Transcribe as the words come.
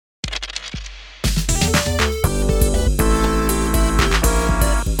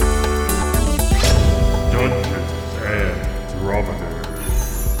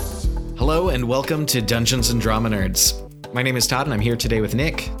and welcome to Dungeons and Drama Nerds. My name is Todd, and I'm here today with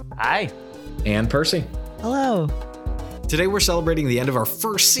Nick. Hi. And Percy. Hello. Today we're celebrating the end of our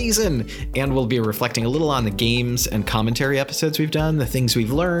first season, and we'll be reflecting a little on the games and commentary episodes we've done, the things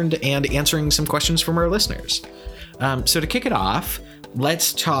we've learned, and answering some questions from our listeners. So to kick it off,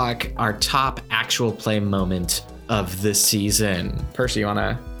 let's talk our top actual play moment of the season. Percy, you want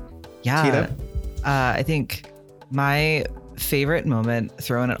to tee it up? I think my favorite moment,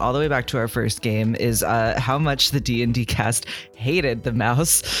 throwing it all the way back to our first game, is how much the D&D cast hated the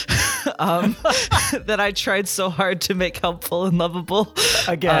mouse that I tried so hard to make helpful and lovable.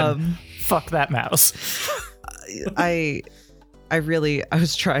 Again, fuck that mouse. I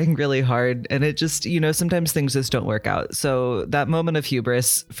was trying really hard, and it just, sometimes things just don't work out. So that moment of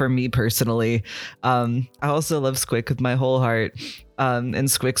hubris for me personally, I also love Squick with my whole heart, and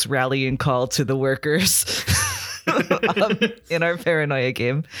Squick's rallying call to the workers in our paranoia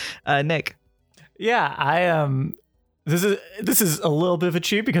game. Nick. Yeah, this is a little bit of a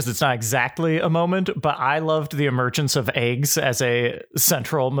cheat because it's not exactly a moment, but I loved the emergence of eggs as a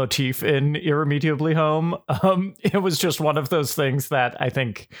central motif in Irremediably Home. It was just one of those things that I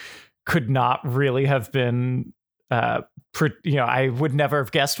think could not really have been, I would never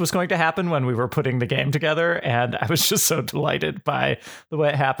have guessed was going to happen when we were putting the game together. And I was just so delighted by the way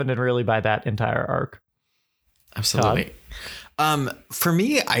it happened and really by that entire arc. Absolutely. For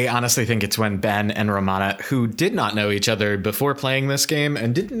me, I honestly think it's when Ben and Romana, who did not know each other before playing this game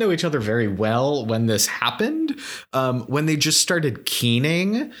and didn't know each other very well when this happened, when they just started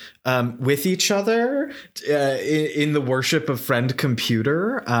keening with each other in the worship of friend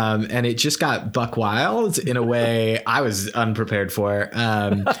computer. And it just got buck wild in a way I was unprepared for.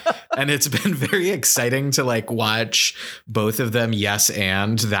 And it's been very exciting to watch both of them yes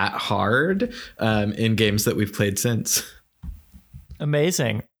and that hard in games that we've played since.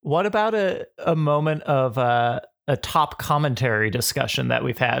 Amazing. What about a moment of a top commentary discussion that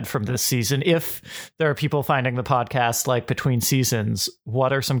we've had from this season? If there are people finding the podcast between seasons,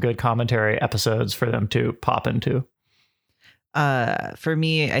 what are some good commentary episodes for them to pop into? For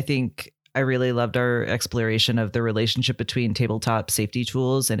me, I think I really loved our exploration of the relationship between tabletop safety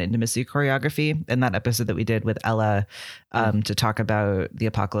tools and intimacy choreography in that episode that we did with Ella to talk about the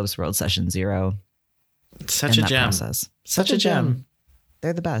Apocalypse World Session 0. Such a gem. Process. Such a gem.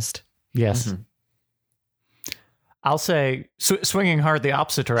 They're the best. Yes. Mm-hmm. I'll say swinging hard the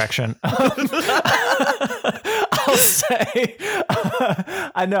opposite direction. I'll say,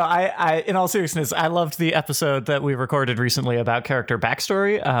 I know, I in all seriousness, I loved the episode that we recorded recently about character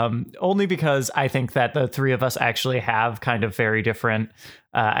backstory, only because I think that the three of us actually have kind of very different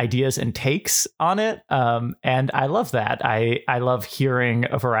ideas and takes on it. And I love that. I love hearing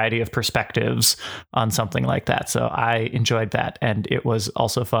a variety of perspectives on something like that. So I enjoyed that. And it was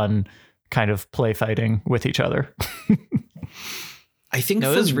also fun kind of play fighting with each other. I think it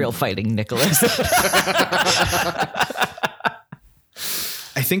was real fighting, Nicholas.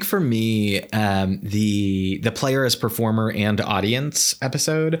 I think for me, the player as performer and audience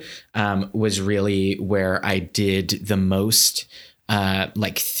episode was really where I did the most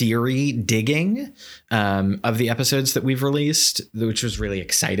theory digging of the episodes that we've released, which was really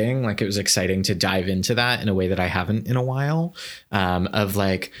exciting. It was exciting to dive into that in a way that I haven't in a while, of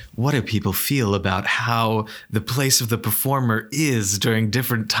what do people feel about how the place of the performer is during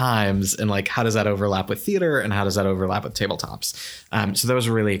different times, and how does that overlap with theater and how does that overlap with tabletops. So that was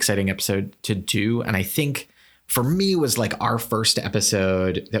a really exciting episode to do, and I think for me was our first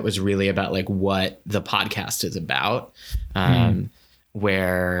episode that was really about what the podcast is about.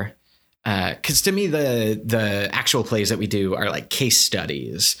 Where because to me the actual plays that we do are case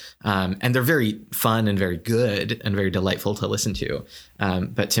studies, and they're very fun and very good and very delightful to listen to,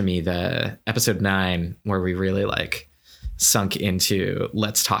 but to me the episode 9 where we really sunk into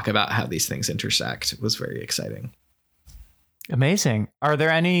let's talk about how these things intersect was very exciting. Amazing. Are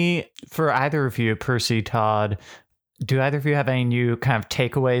there any, for either of you, Percy, Todd, do either of you have any new kind of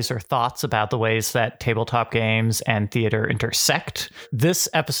takeaways or thoughts about the ways that tabletop games and theater intersect? This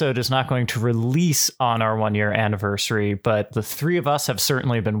episode is not going to release on our 1-year anniversary, but the three of us have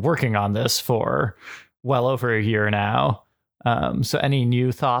certainly been working on this for well over a year now. So any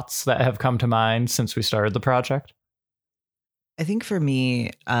new thoughts that have come to mind since we started the project? I think for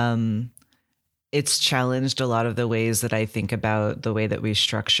me, it's challenged a lot of the ways that I think about the way that we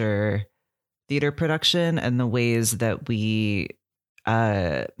structure theater production and the ways that we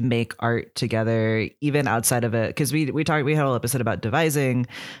make art together, even outside of it. Because we had a whole episode about devising,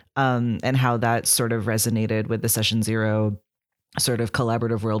 and how that sort of resonated with the Session 0 sort of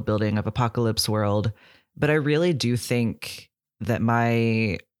collaborative world building of Apocalypse World. But I really do think that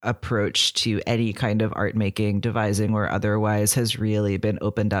my approach to any kind of art making, devising or otherwise, has really been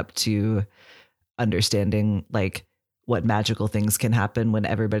opened up to understanding like what magical things can happen when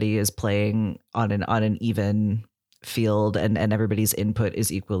everybody is playing on an even field and everybody's input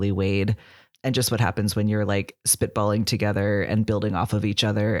is equally weighed, and just what happens when you're like spitballing together and building off of each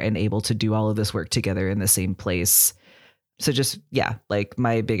other and able to do all of this work together in the same place. So just, yeah, like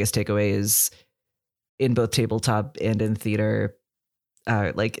my biggest takeaway is in both tabletop and in theater,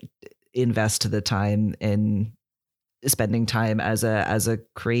 like invest the time in spending time as a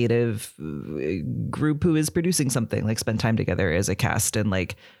creative group who is producing something, like spend time together as a cast and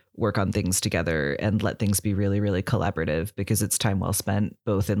like work on things together and let things be really, really collaborative, because it's time well spent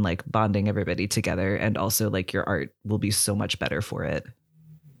both in like bonding everybody together and also like your art will be so much better for it.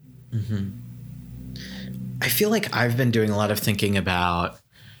 Mm-hmm. I feel like I've been doing a lot of thinking about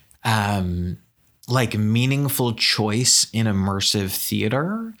like meaningful choice in immersive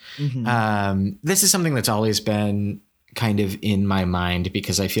theater. Mm-hmm. This is something that's always been kind of in my mind,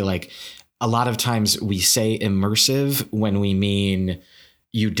 because I feel like a lot of times we say immersive when we mean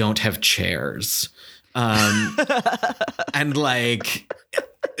you don't have chairs. And like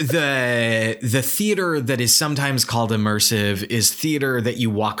the theater that is sometimes called immersive is theater that you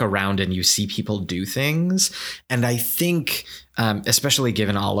walk around and you see people do things. And I think, especially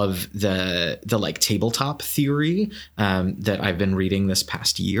given all of the like tabletop theory that I've been reading this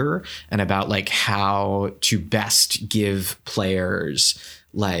past year, and about like how to best give players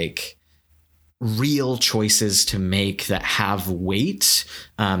like real choices to make that have weight,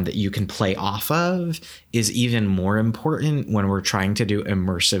 that you can play off of, is even more important when we're trying to do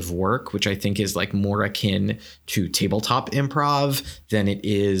immersive work, which I think is like more akin to tabletop improv than it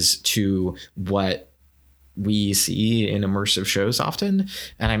is to what we see in immersive shows often.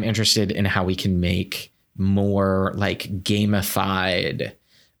 And I'm interested in how we can make more like gamified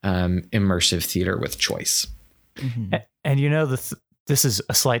immersive theater with choice. Mm-hmm. And you know, this is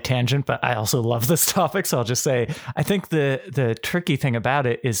a slight tangent, but I also love this topic. So I'll just say, I think the tricky thing about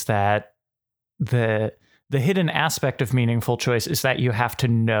it is that the hidden aspect of meaningful choice is that you have to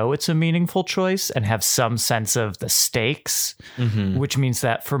know it's a meaningful choice and have some sense of the stakes, mm-hmm. which means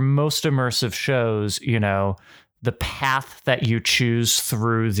that for most immersive shows, you know, the path that you choose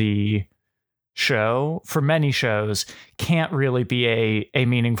through the show for many shows can't really be a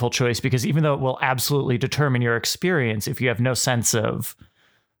meaningful choice, because even though it will absolutely determine your experience, if you have no sense of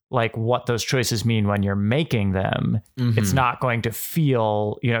like what those choices mean when you're making them, mm-hmm. it's not going to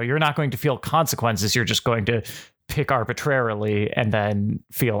feel, you know, you're not going to feel consequences. You're just going to pick arbitrarily and then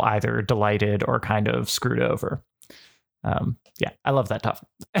feel either delighted or kind of screwed over. Yeah, I love that topic.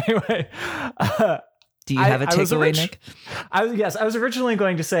 Anyway, do you have a takeaway, Nick? Yes, I was originally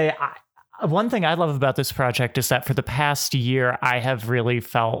going to say, one thing I love about this project is that for the past year, I have really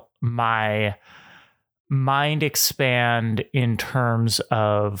felt my mind expand in terms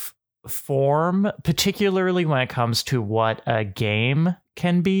of form, particularly when it comes to what a game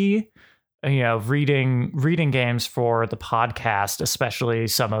can be. You know, reading games for the podcast, especially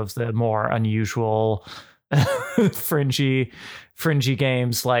some of the more unusual fringy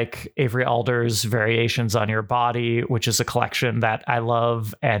games like Avery Alder's Variations on Your Body, which is a collection that I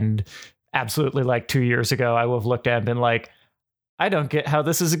love, and absolutely like 2 years ago, I would have looked at and been like, I don't get how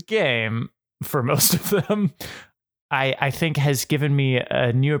this is a game for most of them. I think has given me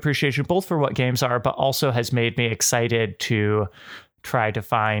a new appreciation both for what games are, but also has made me excited to try to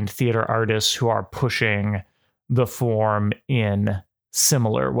find theater artists who are pushing the form in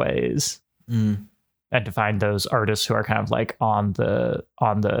similar ways. Mm. And to find those artists who are kind of like on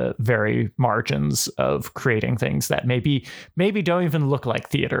the very margins of creating things that maybe don't even look like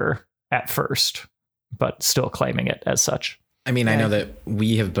theater at first, but still claiming it as such. I mean, I know that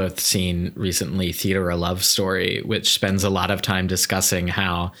we have both seen recently Theater: A Love Story, which spends a lot of time discussing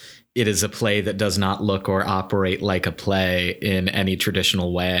how it is a play that does not look or operate like a play in any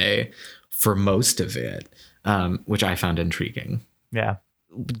traditional way for most of it, which I found intriguing. Yeah.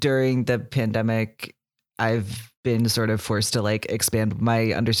 During the pandemic, I've been sort of forced to like expand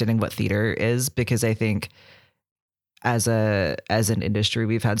my understanding what theater is, because I think as an industry,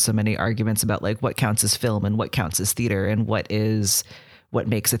 we've had so many arguments about like what counts as film and what counts as theater and what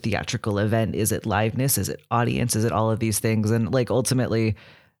makes a theatrical event. Is it liveness? Is it audience? Is it all of these things? And like ultimately,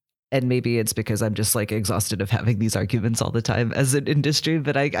 and maybe it's because I'm just like exhausted of having these arguments all the time as an industry,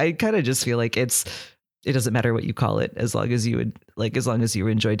 but I kind of just feel like it doesn't matter what you call it, as long as you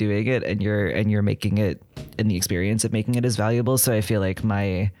enjoy doing it and you're making it, and the experience of making it is valuable. So I feel like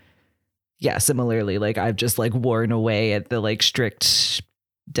similarly, like I've just like worn away at the like strict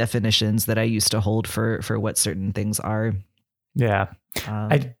definitions that I used to hold for what certain things are. Yeah.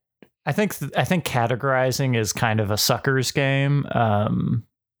 I think categorizing is kind of a sucker's game,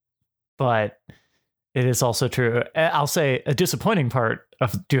 but it is also true. I'll say a disappointing part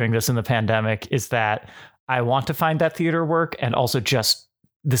of doing this in the pandemic is that I want to find that theater work, and also just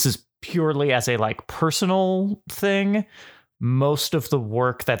this is purely as a like personal thing. Most of the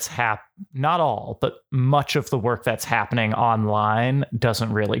work that's not all, but much of the work that's happening online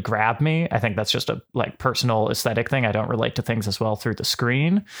doesn't really grab me. I think that's just a like personal aesthetic thing. I don't relate to things as well through the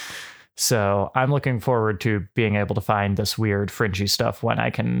screen. So I'm looking forward to being able to find this weird fringy stuff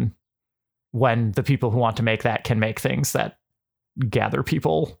when the people who want to make that can make things that gather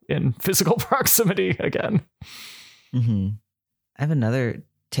people in physical proximity again. Mm-hmm. I have another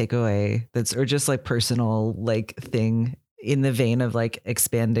takeaway or just like personal like thing in the vein of like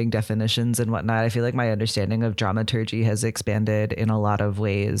expanding definitions and whatnot. I feel like my understanding of dramaturgy has expanded in a lot of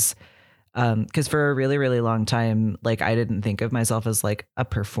ways. Because for a really, really long time, like I didn't think of myself as like a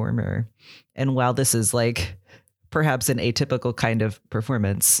performer. And while this is like perhaps an atypical kind of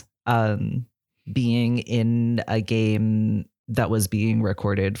performance, being in a game that was being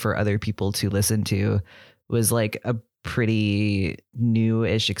recorded for other people to listen to was like a pretty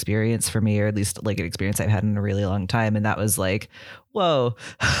new-ish experience for me, or at least like an experience I've had in a really long time. And that was like, whoa.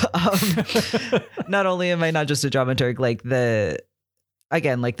 Not only am I not just a dramaturg, like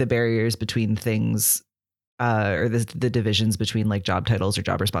the barriers between things or the divisions between like job titles or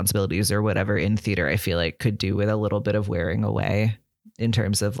job responsibilities or whatever in theater, I feel like could do with a little bit of wearing away, in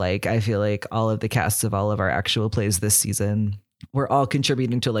terms of like, I feel like all of the casts of all of our actual plays this season were all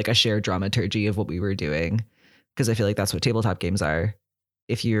contributing to like a shared dramaturgy of what we were doing. Because I feel like that's what tabletop games are.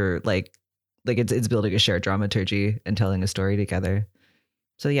 If you're like it's building a shared dramaturgy and telling a story together.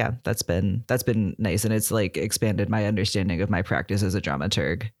 So yeah, that's been nice, and it's like expanded my understanding of my practice as a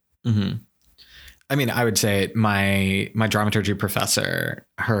dramaturg. Mm-hmm. I mean, I would say my dramaturgy professor,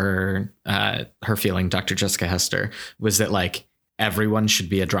 her feeling, Dr. Jessica Hester, was that like everyone should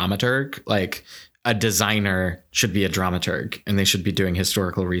be a dramaturg. Like a designer should be a dramaturg, and they should be doing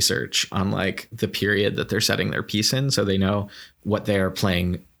historical research on like the period that they're setting their piece in, so they know what they are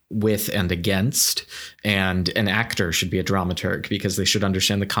playing with and against. And an actor should be a dramaturg because they should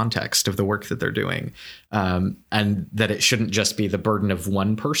understand the context of the work that they're doing, and that it shouldn't just be the burden of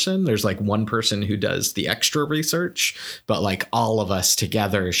one person. There's like one person who does the extra research, but like all of us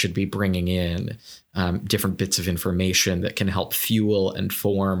together should be bringing in different bits of information that can help fuel and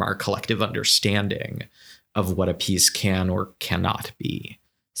form our collective understanding of what a piece can or cannot be.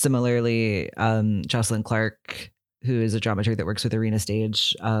 Similarly, Jocelyn Clark, who is a dramaturg that works with Arena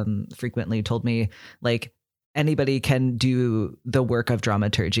Stage, frequently told me like anybody can do the work of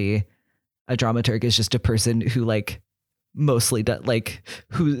dramaturgy. A dramaturg is just a person who like mostly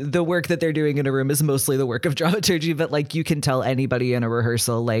who the work that they're doing in a room is mostly the work of dramaturgy, but like you can tell anybody in a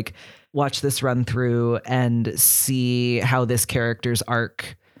rehearsal, like, watch this run through and see how this character's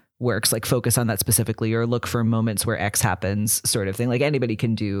arc works, like focus on that specifically, or look for moments where X happens, sort of thing. Like anybody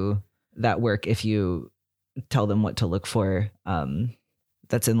can do that work if you tell them what to look for.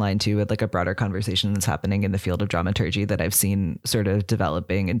 That's in line too with like a broader conversation that's happening in the field of dramaturgy that I've seen sort of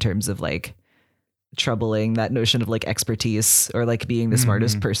developing in terms of like troubling that notion of like expertise or like being the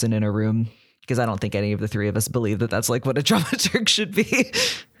smartest person in a room, because I don't think any of the three of us believe that that's like what a dramaturg should be.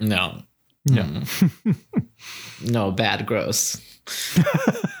 No. No, bad, gross.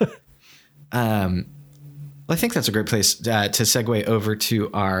 Well, I think that's a great place to segue over to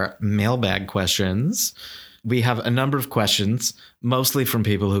our mailbag questions. We have a number of questions, mostly from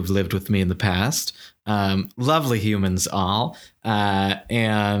people who've lived with me in the past. Lovely humans all.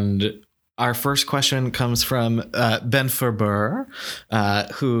 And our first question comes from Ben Ferber,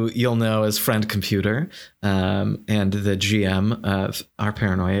 who you'll know as Friend Computer, and the GM of our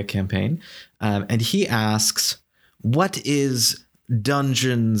Paranoia campaign. And he asks, what is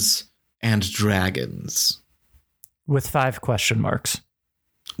Dungeons and Dragons? With 5 question marks.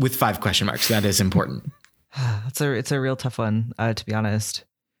 With 5 question marks. That is important. It's a real tough one, to be honest.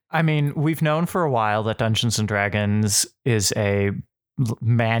 I mean, we've known for a while that Dungeons and Dragons is a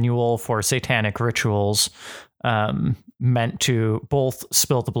manual for satanic rituals, meant to both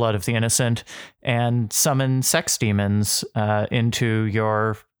spill the blood of the innocent and summon sex demons into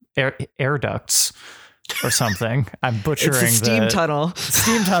your air ducts or something. I'm butchering it's a steam tunnel.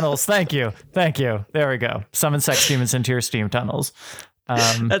 Steam tunnels. Thank you. There we go. Summon sex demons into your steam tunnels.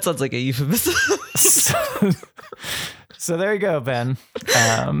 That sounds like a euphemism. So there you go, Ben.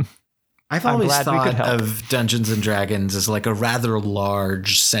 I've always thought of Dungeons and Dragons as like a rather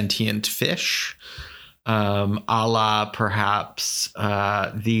large sentient fish, a la perhaps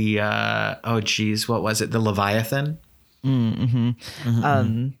what was it? The Leviathan. I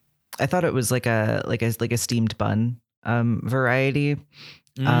thought it was like a steamed bun variety,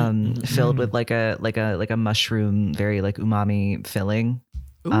 filled with like a mushroom, very like umami filling.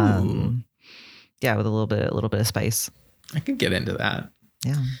 Yeah, with a little bit of spice. I could get into that.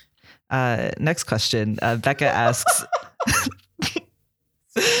 Yeah. Next question. Becca asks.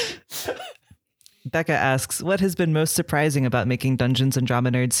 Becca asks, "What has been most surprising about making Dungeons and Drama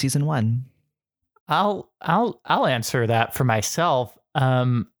Nerds Season 1?" I'll answer that for myself.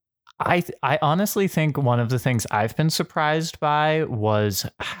 I honestly think one of the things I've been surprised by was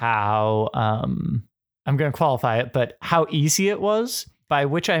how I'm going to qualify it, but how easy it was. By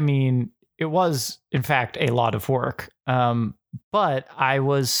which I mean it was in fact a lot of work. But I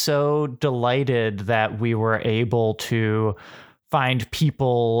was so delighted that we were able to find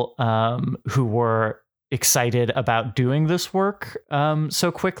people who were excited about doing this work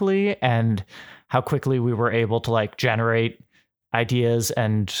so quickly, and how quickly we were able to like generate ideas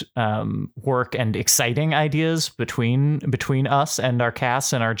and work and exciting ideas between us and our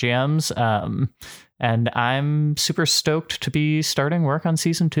casts and our GMs. And I'm super stoked to be starting work on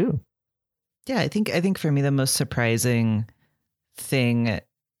season 2. Yeah, I think for me the most surprising thing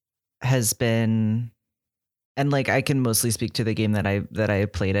has been, and like I can mostly speak to the game that I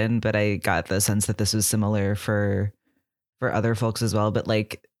played in, but I got the sense that this was similar for other folks as well. But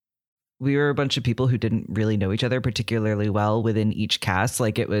like, we were a bunch of people who didn't really know each other particularly well within each cast.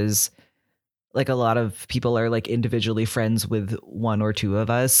 Like, it was like a lot of people are like individually friends with one or two of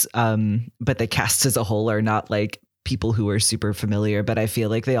us, but the cast as a whole are not like people who are super familiar. But I feel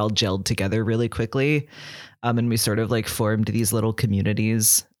like they all gelled together really quickly, and we sort of like formed these little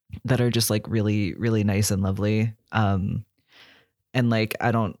communities that are just like really, really nice and lovely. And like,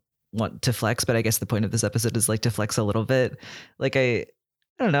 I don't want to flex, but I guess the point of this episode is like to flex a little bit. Like, I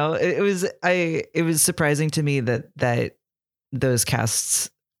don't know. It was surprising to me that those casts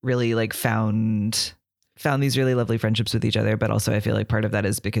really like found these really lovely friendships with each other. But also I feel like part of that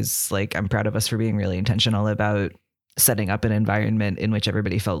is because like I'm proud of us for being really intentional about setting up an environment in which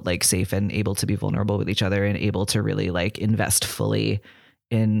everybody felt like safe and able to be vulnerable with each other and able to really like invest fully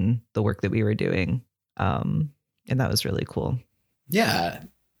in the work that we were doing. And that was really cool. Yeah.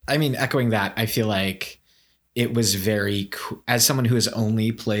 I mean, echoing that, I feel like it was very, as someone who has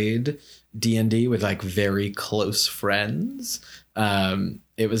only played D&D with like very close friends,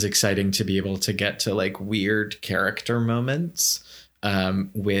 it was exciting to be able to get to like weird character moments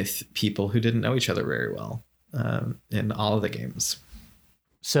with people who didn't know each other very well in all of the games.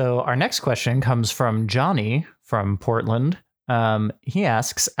 So our next question comes from Johnny from Portland. He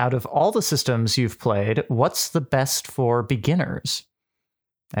asks, out of all the systems you've played, what's the best for beginners?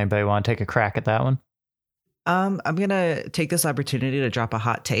 Anybody want to take a crack at that one? I'm going to take this opportunity to drop a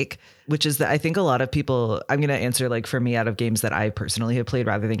hot take, which is that I think a lot of people, I'm going to answer like for me out of games that I personally have played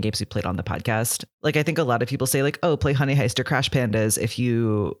rather than games we played on the podcast. Like, I think a lot of people say like, oh, play Honey Heist or Crash Pandas if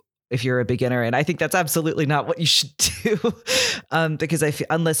you're a beginner. And I think that's absolutely not what you should do. Because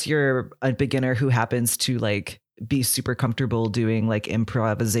unless you're a beginner who happens to like be super comfortable doing like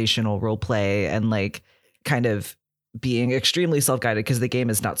improvisational role play and like kind of being extremely self-guided, because the game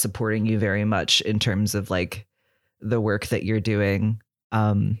is not supporting you very much in terms of like the work that you're doing.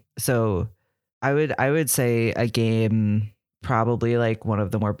 So I would say a game, probably like one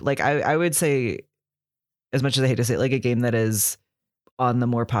of the more like, I would say, as much as I hate to say it, like a game that is on the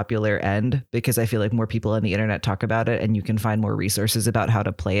more popular end, because I feel like more people on the internet talk about it and you can find more resources about how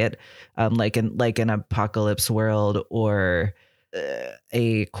to play it. Like an Apocalypse World or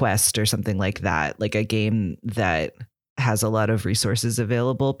a Quest or something like that, like a game that has a lot of resources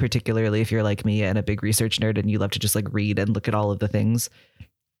available, particularly if you're like me and a big research nerd and you love to just like read and look at all of the things.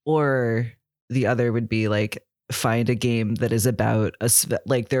 Or the other would be like, find a game that is about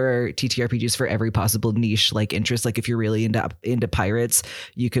like there are TTRPGs for every possible niche like interest. Like if you're really into pirates,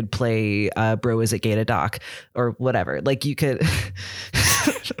 you could play Bro Is It Gay to Dock or whatever. Like you could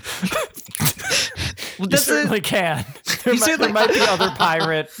you certainly can. There might be other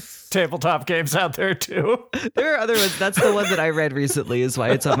pirate tabletop games out there too. There are other ones. That's the one that I read recently is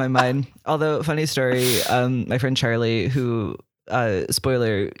why it's on my mind. Although, funny story, my friend Charlie, who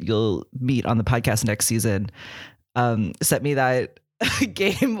spoiler, you'll meet on the podcast next season, sent me that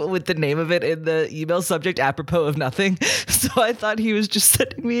game with the name of it in the email subject apropos of nothing. So I thought he was just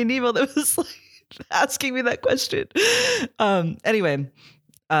sending me an email that was like asking me that question. Anyway,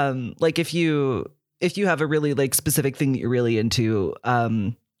 like if you have a really like specific thing that you're really into,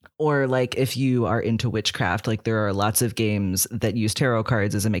 or like if you are into witchcraft, like there are lots of games that use tarot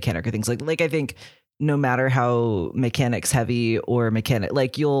cards as a mechanic or things like I think no matter how mechanics heavy or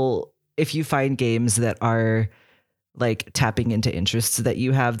like if you find games that are like tapping into interests that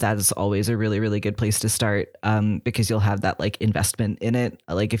you have, that is always a really, really good place to start, because you'll have that like investment in it.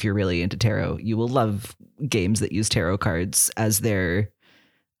 Like if you're really into tarot, you will love games that use tarot cards as their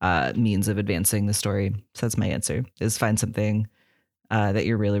means of advancing the story. So that's my answer, is find something that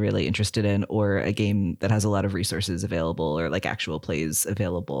you're really, really interested in, or a game that has a lot of resources available, or like actual plays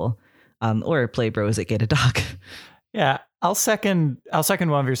available, or play Bros at Get a Dog. Yeah, I'll second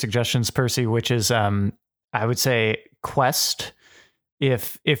one of your suggestions, Percy, which is I would say Quest.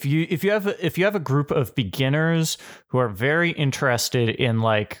 If you have a group of beginners who are very interested in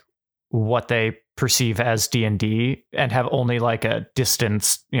like what they perceive as D&D and have only like a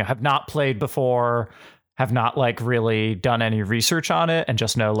distance, have not played before, have not like really done any research on it, and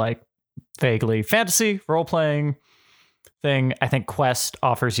just know like vaguely fantasy role playing thing, I think Quest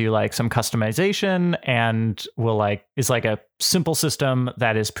offers you like some customization and is like a simple system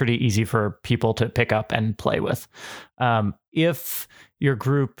that is pretty easy for people to pick up and play with. If your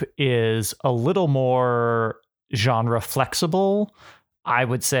group is a little more genre flexible, I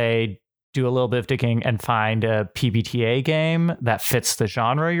would say do a little bit of digging and find a PBTA game that fits the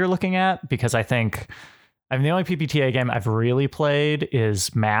genre you're looking at, because the only PBTA game I've really played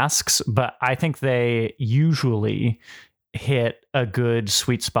is Masks, but I think they usually hit a good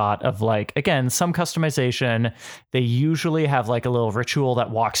sweet spot of like, again, some customization. They usually have like a little ritual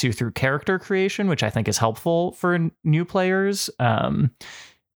that walks you through character creation, which I think is helpful for new players.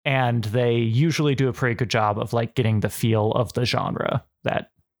 And they usually do a pretty good job of like getting the feel of the genre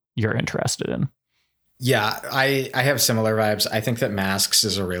that you're interested in. Yeah, I have similar vibes. I think that Masks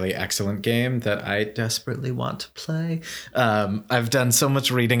is a really excellent game that I desperately want to play. I've done so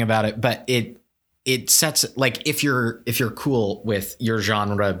much reading about it, but it sets, like, if you're cool with your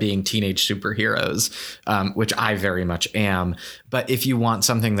genre being teenage superheroes, which I very much am, but if you want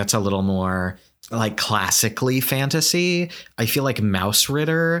something that's a little more like classically fantasy, I feel like Mouse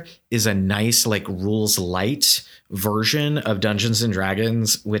Ritter is a nice like rules light version of Dungeons and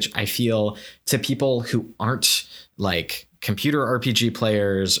Dragons, which I feel to people who aren't like computer RPG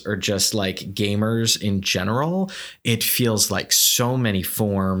players or just like gamers in general, it feels like so many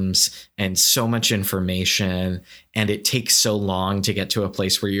forms and so much information, and it takes so long to get to a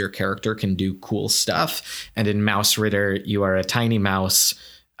place where your character can do cool stuff. And in Mouse Ritter, you are a tiny mouse.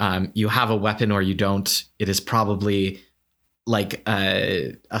 You have a weapon or you don't. It is probably like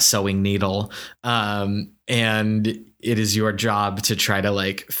a sewing needle. And it is your job to try to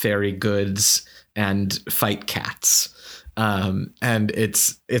like ferry goods and fight cats. And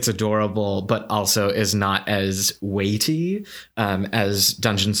it's adorable, but also is not as weighty as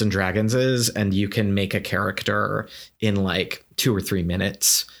Dungeons and Dragons is. And you can make a character in like 2 or 3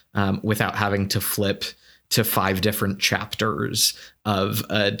 minutes without having to flip to 5 different chapters of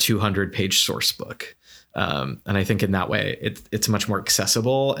a 200-page source book. And I think in that way, it's much more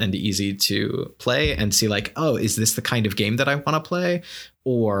accessible and easy to play and see like, oh, is this the kind of game that I want to play?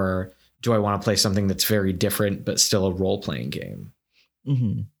 Or do I want to play something that's very different, but still a role-playing game?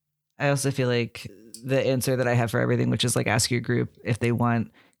 Mm-hmm. I also feel like the answer that I have for everything, which is like ask your group if they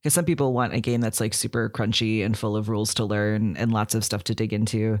want, because some people want a game that's like super crunchy and full of rules to learn and lots of stuff to dig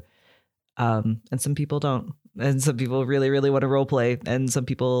into. And some people don't. And some people really, really want to role play, and some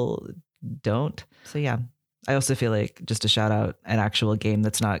people don't. So yeah, I also feel like, just to shout out an actual game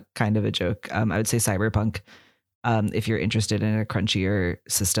that's not kind of a joke, I would say Cyberpunk. If you're interested in a crunchier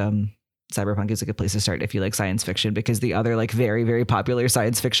system, Cyberpunk is a good place to start if you like science fiction, because the other like very, very popular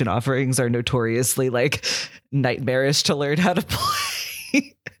science fiction offerings are notoriously like nightmarish to learn how to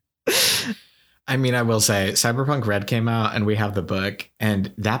play. I mean, I will say Cyberpunk Red came out and we have the book,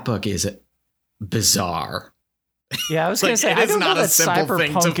 and that book is bizarre. Yeah, I was going to say, I don't know that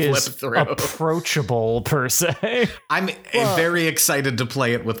Cyberpunk is through. Approachable per se. I'm very excited to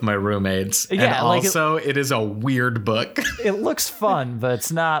play it with my roommates. Yeah, and also it is a weird book. It looks fun, but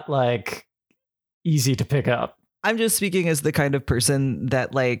it's not like easy to pick up. I'm just speaking as the kind of person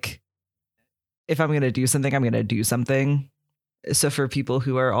that like, if I'm going to do something, I'm going to do something. So for people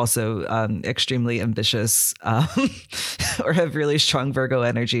who are also extremely ambitious or have really strong Virgo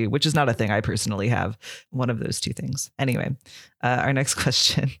energy, which is not a thing I personally have, one of those two things. Anyway, our next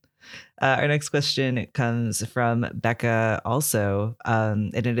question. Comes from Becca also,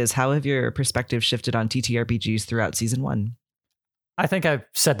 and it is, how have your perspective shifted on TTRPGs throughout season 1? I think I've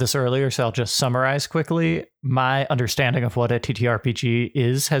said this earlier, so I'll just summarize quickly. My understanding of what a TTRPG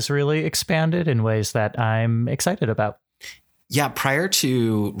is has really expanded in ways that I'm excited about. Yeah, prior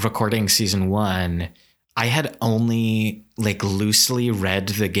to recording season 1, I had only like loosely read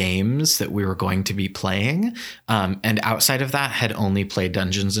the games that we were going to be playing. And outside of that, had only played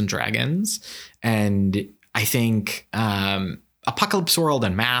Dungeons and Dragons. And I think Apocalypse World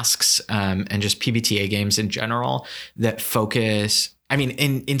and Masks and just PBTA games in general that focus. I mean,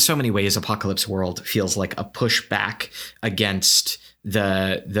 in so many ways, Apocalypse World feels like a pushback against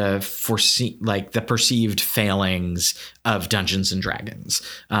the perceived failings of Dungeons and Dragons,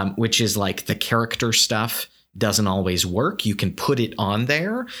 which is like the character stuff doesn't always work. You can put it on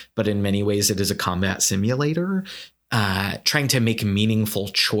there, but in many ways it is a combat simulator. Trying to make meaningful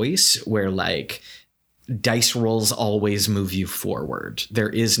choice where like dice rolls always move you forward. There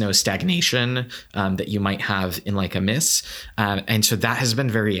is no stagnation that you might have in like a miss. And so that has been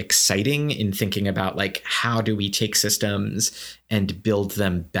very exciting in thinking about like, how do we take systems and build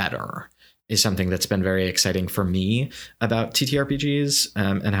them better is something that's been very exciting for me about TTRPGs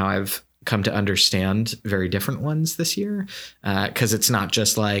and how I've come to understand very different ones this year. Because it's not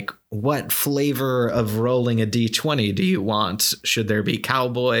just like, what flavor of rolling a D20 do you want? Should there be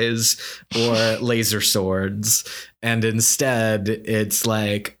cowboys or laser swords? And instead it's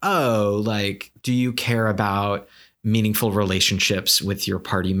like, oh, like, do you care about meaningful relationships with your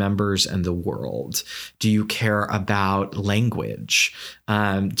party members and the world? Do you care about language?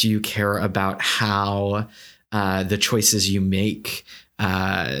 Do you care about how the choices you make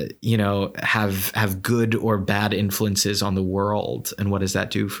have good or bad influences on the world, and what does that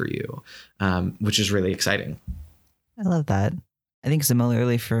do for you? Which is really exciting. I love that. I think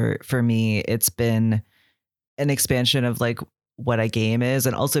similarly for me, it's been an expansion of like what a game is,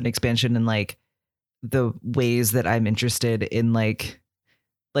 and also an expansion in like the ways that I'm interested in like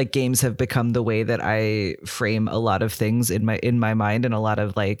games have become the way that I frame a lot of things in my mind, and a lot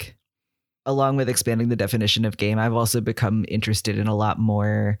of like, along with expanding the definition of game, I've also become interested in a lot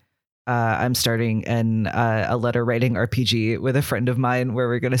more. I'm starting a letter writing RPG with a friend of mine where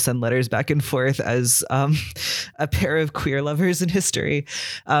we're going to send letters back and forth as a pair of queer lovers in history,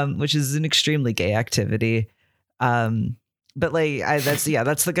 which is an extremely gay activity. But like, that's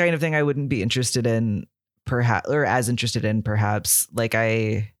the kind of thing I wouldn't be interested in perhaps, or as interested in perhaps. Like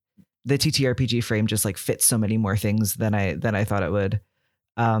the TTRPG frame just like fits so many more things than I thought it would.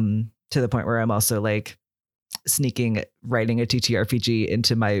 To the point where I'm also like writing a TTRPG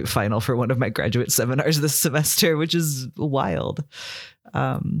into my final for one of my graduate seminars this semester, which is wild.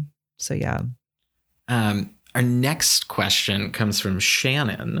 So yeah. Our next question comes from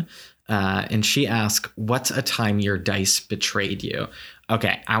Shannon. And she asks, what's a time your dice betrayed you?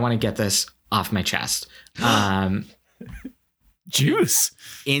 Okay, I want to get this off my chest. Juice.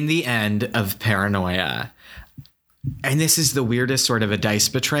 In the end of Paranoia, and this is the weirdest sort of a dice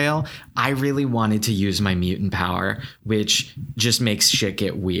betrayal, I really wanted to use my mutant power, which just makes shit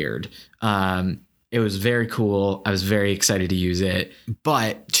get weird. It was very cool. I was very excited to use it.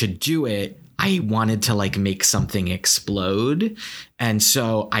 But to do it, I wanted to like make something explode. And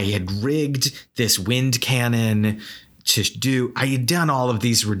so I had rigged this wind cannon I had done all of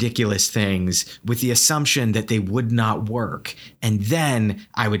these ridiculous things with the assumption that they would not work. And then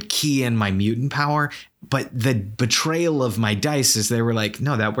I would key in my mutant power. But the betrayal of my dice is they were like,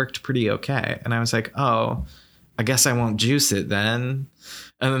 no, that worked pretty okay. And I was like, oh, I guess I won't juice it then.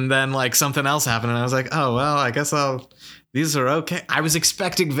 And then like something else happened and I was like, oh, well, I guess these are okay. I was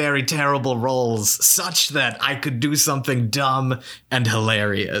expecting very terrible rolls such that I could do something dumb and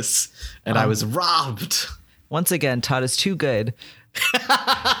hilarious. And I was robbed. Once again, Todd is too good.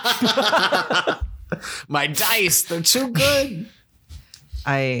 My dice, they're too good.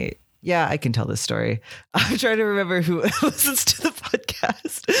 I can tell this story. I'm trying to remember who listens to the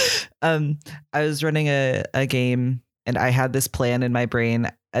podcast. I was running a game and I had this plan in my brain,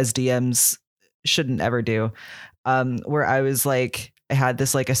 as DMs shouldn't ever do, where I was like, I had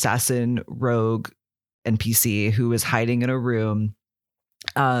this like assassin rogue NPC who was hiding in a room.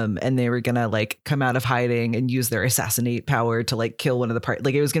 And they were gonna like come out of hiding and use their assassinate power to like kill one of the party.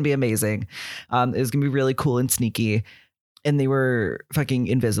 Like it was gonna be amazing. It was gonna be really cool and sneaky. And they were fucking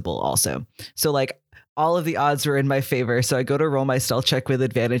invisible also. So like all of the odds were in my favor. So I go to roll my stealth check with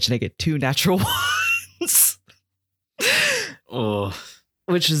advantage and I get 2 natural ones. Oh,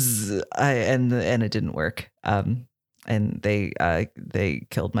 which is and it didn't work. And they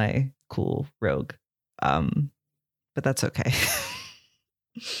killed my cool rogue. But that's okay.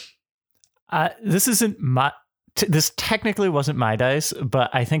 This technically wasn't my dice, but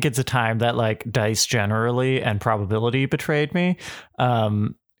I think it's a time that like dice generally and probability betrayed me.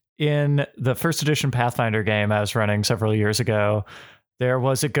 In the first edition Pathfinder game I was running several years ago, there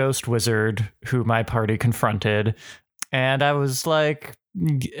was a ghost wizard who my party confronted, and I was like,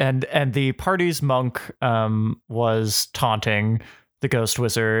 and the party's monk was taunting the ghost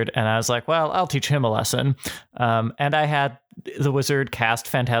wizard, and I was like, well, I'll teach him a lesson. And I had the wizard cast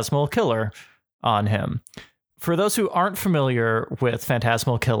Phantasmal Killer on him. For those who aren't familiar with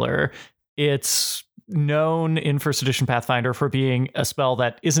Phantasmal Killer, it's known in first edition Pathfinder for being a spell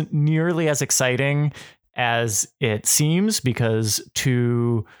that isn't nearly as exciting as it seems, because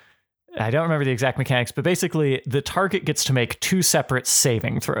I don't remember the exact mechanics, but basically the target gets to make 2 separate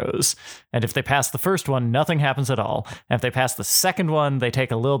saving throws. And if they pass the first one, nothing happens at all. And if they pass the second one, they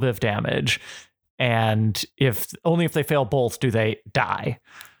take a little bit of damage. And only if they fail both do they die.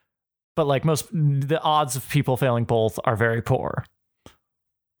 But like the odds of people failing both are very poor.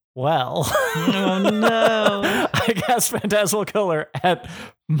 Well, oh no. I cast Phantasmal Killer at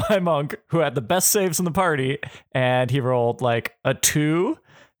my monk who had the best saves in the party, and he rolled like a 2.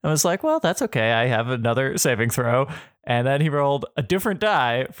 I was like, well, that's okay. I have another saving throw. And then he rolled a different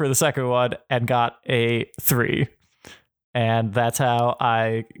die for the second one and got a 3. And that's how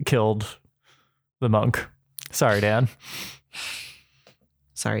I killed the monk. Sorry, Dan.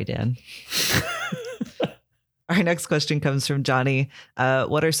 Sorry, Dan. Our next question comes from Johnny.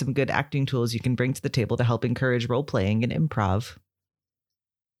 What are some good acting tools you can bring to the table to help encourage role-playing and improv?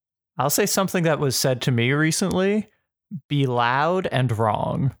 I'll say something that was said to me recently. Be loud and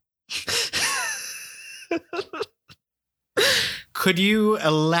wrong. Could you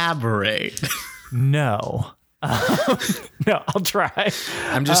elaborate? No. No, I'll try.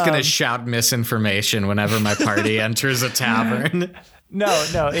 I'm just going to shout misinformation whenever my party enters a tavern. No.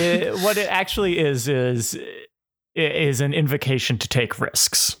 What it actually is an invocation to take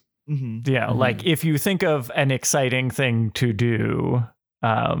risks. Mm-hmm. Yeah, mm-hmm. Like if you think of an exciting thing to do,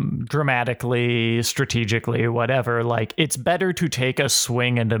 dramatically, strategically, whatever, like it's better to take a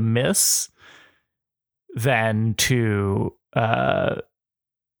swing and a miss than to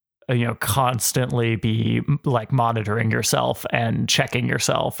constantly be like monitoring yourself and checking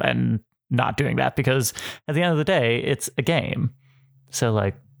yourself and not doing that, because at the end of the day it's a game. So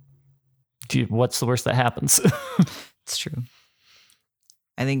like, what's the worst that happens? It's true.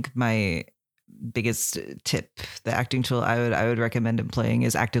 I think my biggest tip, the acting tool I would recommend employing,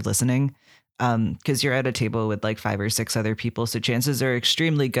 is active listening. Because you're at a table with like 5 or 6 other people, so chances are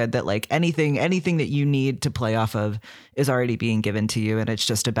extremely good that like anything that you need to play off of is already being given to you, and it's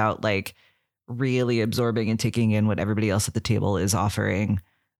just about like really absorbing and taking in what everybody else at the table is offering,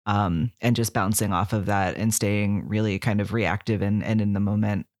 and just bouncing off of that and staying really kind of reactive and in the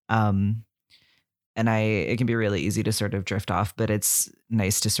moment. And it can be really easy to sort of drift off, but it's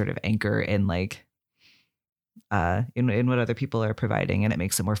nice to sort of anchor in like in what other people are providing, and it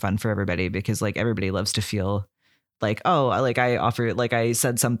makes it more fun for everybody, because like everybody loves to feel like, oh, like I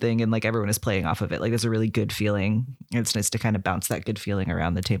said something and like everyone is playing off of it. Like there's a really good feeling. It's nice to kind of bounce that good feeling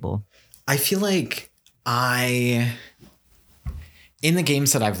around the table. I feel like in the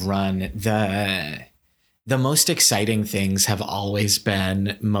games that I've run, the most exciting things have always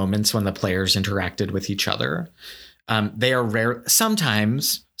been moments when the players interacted with each other. They are rare.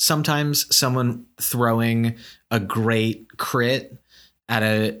 Sometimes someone throwing a great crit at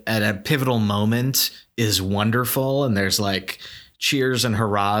a pivotal moment is wonderful, and there's like cheers and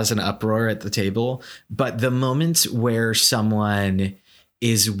hurrahs and uproar at the table. But the moments where someone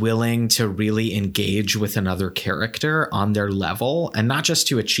is willing to really engage with another character on their level, and not just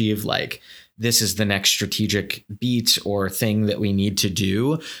to achieve like, this is the next strategic beat or thing that we need to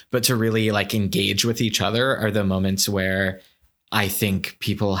do, but to really like engage with each other, are the moments where I think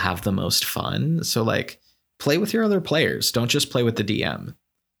people have the most fun. So like, play with your other players. Don't just play with the DM.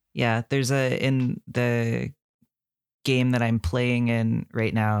 Yeah, there's in the game that I'm playing in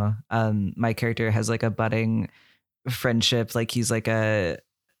right now, my character has like a budding friendship. Like he's like a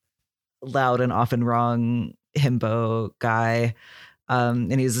loud and often wrong himbo guy.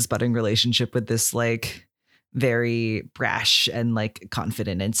 And he has this budding relationship with this like very brash and like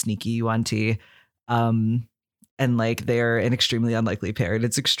confident and sneaky Yuan-Ti. And like they're an extremely unlikely pair, and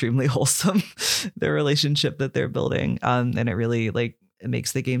it's extremely wholesome, their relationship that they're building. And it really like, it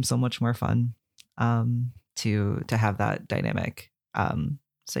makes the game so much more fun to have that dynamic.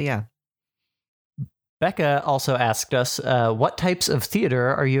 So yeah. Becca also asked us, what types of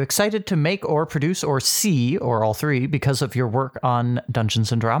theater are you excited to make or produce or see, or all three, because of your work on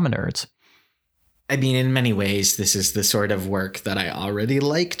Dungeons and Drama Nerds? I mean, in many ways, this is the sort of work that I already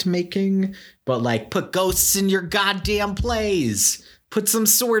liked making, but like, put ghosts in your goddamn plays, put some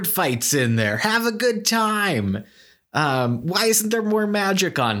sword fights in there, have a good time. Why isn't there more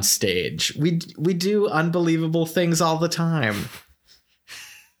magic on stage? We do unbelievable things all the time.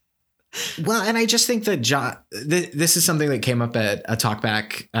 Well, and I just think that this is something that came up at a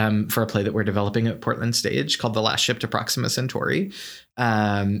talkback for a play that we're developing at Portland Stage called The Last Ship to Proxima Centauri.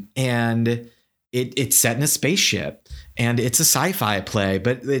 And it's set in a spaceship, and it's a sci-fi play,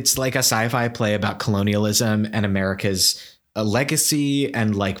 but it's like a sci-fi play about colonialism and America's legacy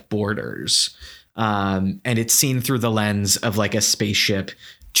and like borders. And it's seen through the lens of like a spaceship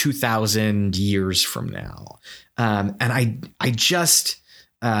 2,000 years from now. And I just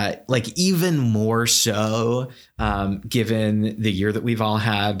like even more so, given the year that we've all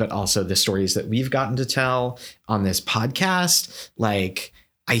had, but also the stories that we've gotten to tell on this podcast. Like,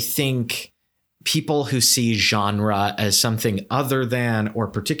 I think people who see genre as something other than, or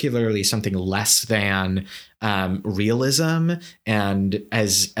particularly something less than, realism, and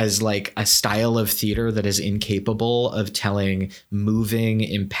as like a style of theater that is incapable of telling moving,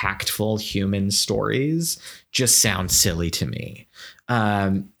 impactful human stories, just sounds silly to me.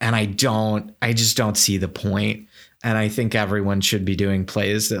 And I just don't see the point. And I think everyone should be doing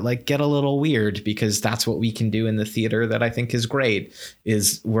plays that like get a little weird, because that's what we can do in the theater that I think is great,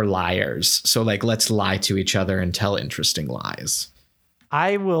 is we're liars. So like, let's lie to each other and tell interesting lies.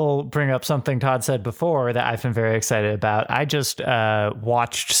 I will bring up something Todd said before that I've been very excited about. I just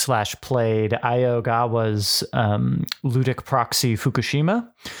watched/played Ai Ogawa's Ludic Proxy Fukushima.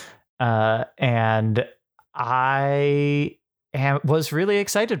 And I was really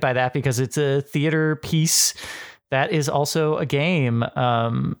excited by that because it's a theater piece that is also a game.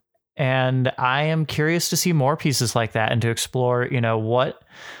 And I am curious to see more pieces like that and to explore,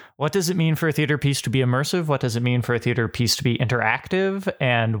 what does it mean for a theater piece to be immersive? What does it mean for a theater piece to be interactive?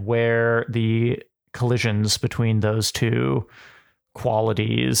 And where the collisions between those two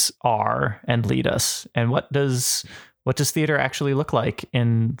qualities are and lead us. And what does theater actually look like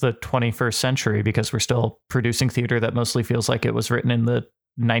in the 21st century? Because we're still producing theater that mostly feels like it was written in the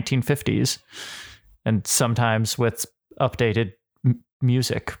 1950s, and sometimes with updated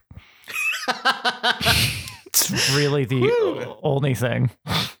music. It's really the only thing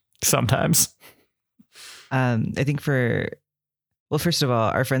sometimes. I think first of all,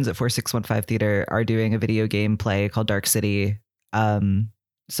 our friends at 4615 Theater are doing a video game play called Dark City.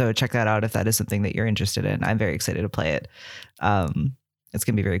 So check that out if that is something that you're interested in. I'm very excited to play it. It's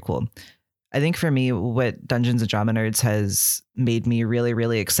going to be very cool. I think for me, what Dungeons and Drama Nerds has made me really,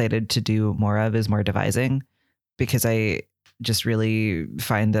 really excited to do more of is more devising, because I just really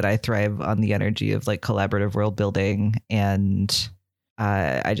find that I thrive on the energy of like collaborative world building. And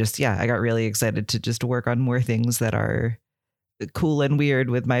I got really excited to just work on more things that are cool and weird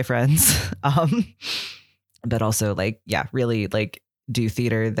with my friends. But also really like do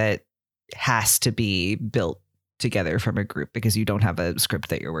theater that has to be built together from a group, because you don't have a script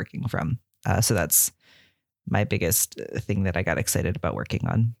that you're working from. So that's my biggest thing that I got excited about working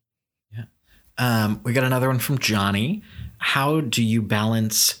on. Yeah. We got another one from Johnny. How do you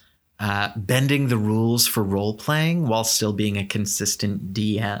balance bending the rules for role playing while still being a consistent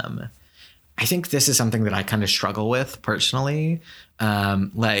DM? I think this is something that I kind of struggle with personally.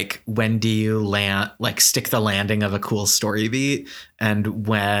 Like, when do you stick the landing of a cool story beat, and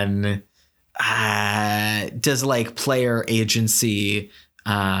when does like player agency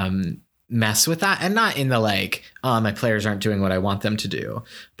mess with that? And not in the like, oh, my players aren't doing what I want them to do,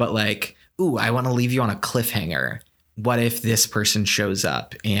 but like, ooh, I want to leave you on a cliffhanger. What if this person shows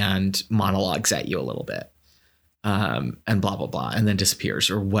up and monologues at you a little bit, and blah, blah, blah, and then disappears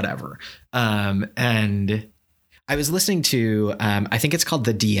or whatever. And I was listening to, I think it's called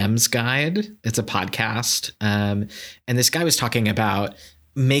The DM's Guide. It's a podcast. And this guy was talking about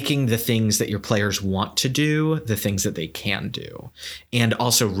making the things that your players want to do the things that they can do, and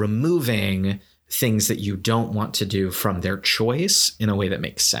also removing things that you don't want to do from their choice in a way that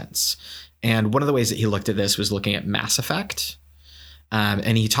makes sense. And one of the ways that he looked at this was looking at Mass Effect.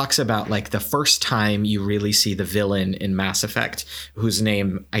 And he talks about like the first time you really see the villain in Mass Effect, whose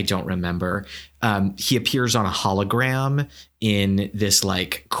name I don't remember. He appears on a hologram in this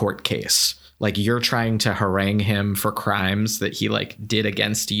like court case. Like, you're trying to harangue him for crimes that he like did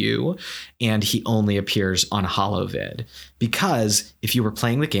against you, and he only appears on holovid. Because if you were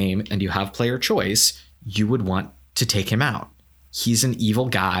playing the game and you have player choice, you would want to take him out. He's an evil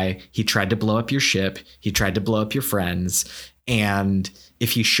guy. He tried to blow up your ship. He tried to blow up your friends. And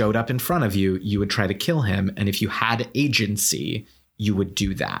if he showed up in front of you, you would try to kill him. And if you had agency, you would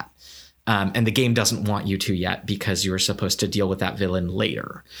do that. And the game doesn't want you to yet, because you're supposed to deal with that villain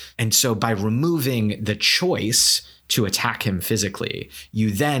later. And so by removing the choice to attack him physically,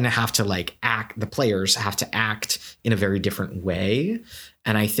 you then have to like act, the players have to act in a very different way.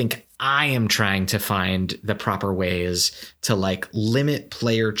 And I think I am trying to find the proper ways to like limit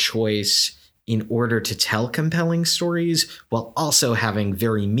player choice in order to tell compelling stories, while also having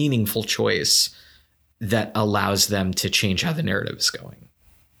very meaningful choice that allows them to change how the narrative is going.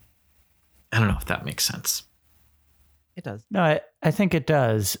 I don't know if that makes sense. It does. No, I think it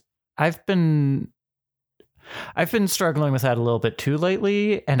does. I've been struggling with that a little bit too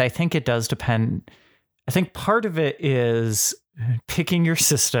lately, and I think it does depend. I think part of it is picking your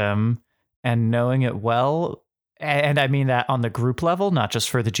system and knowing it well. And I mean that on the group level, not just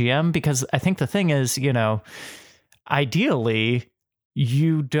for the GM, because I think the thing is, ideally,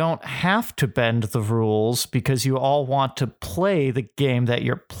 you don't have to bend the rules because you all want to play the game that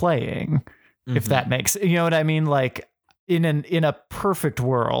you're playing, if that makes, you know what I mean? Like in a perfect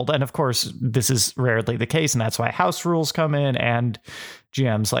world. And of course, this is rarely the case. And that's why house rules come in and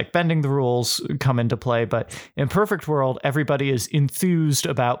GMs like bending the rules come into play. But in perfect world, everybody is enthused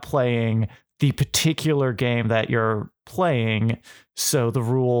about playing the particular game that you're playing. So the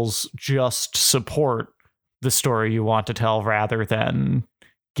rules just support the story you want to tell rather than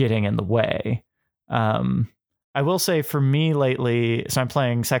getting in the way. I will say for me lately, so I'm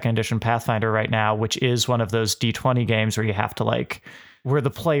playing 2nd edition Pathfinder right now, which is one of those D20 games where you have to where the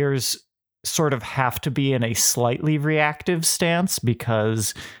players sort of have to be in a slightly reactive stance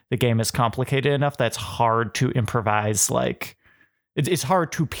because the game is complicated enough that's hard to improvise. It's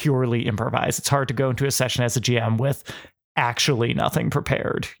hard to purely improvise. It's hard to go into a session as a GM with actually nothing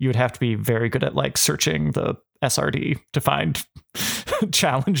prepared. You would have to be very good at searching the SRD to find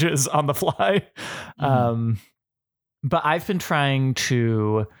challenges on the fly. But I've been trying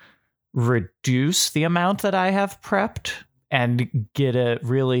to reduce the amount that I have prepped and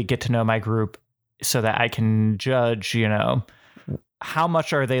really get to know my group so that I can judge, how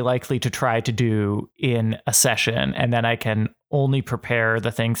much are they likely to try to do in a session. And then I can only prepare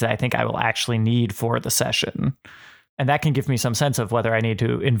the things that I think I will actually need for the session. And that can give me some sense of whether I need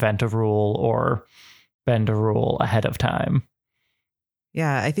to invent a rule or bend a rule ahead of time.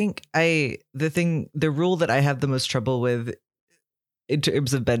 Yeah, I think the rule that I have the most trouble with in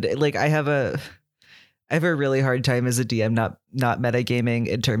terms of bend, I have a really hard time as a DM not metagaming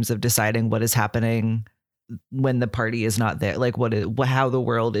in terms of deciding what is happening when the party is not there, how the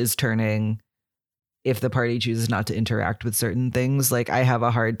world is turning if the party chooses not to interact with certain things. I have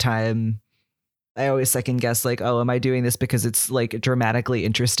a hard time. I always second guess, am I doing this because it's dramatically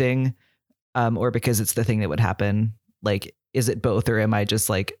interesting, or because it's the thing that would happen? Is it both, or am I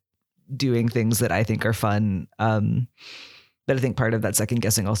just doing things that I think are fun? But I think part of that second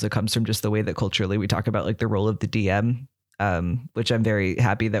guessing also comes from just the way that culturally we talk about the role of the DM, which I'm very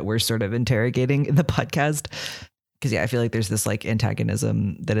happy that we're sort of interrogating in the podcast. Because I feel like there's this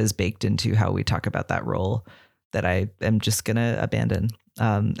antagonism that is baked into how we talk about that role that I am just gonna abandon,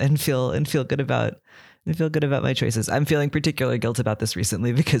 and feel good about my choices. I'm feeling particularly guilt about this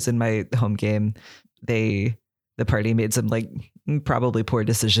recently because in my home game, the party made some probably poor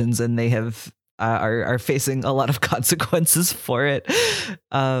decisions, and they have are facing a lot of consequences for it.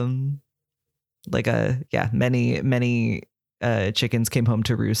 Many chickens came home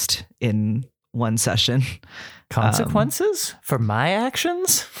to roost in one session. Consequences for my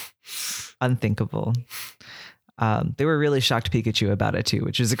actions? Unthinkable. They were really shocked Pikachu about it too,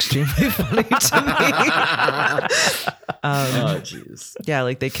 which is extremely funny to me. Oh, jeez. Yeah,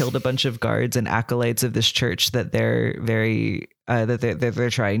 they killed a bunch of guards and acolytes of this church that they're very they're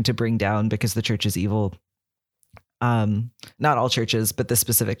trying to bring down because the church is evil. Not all churches, but this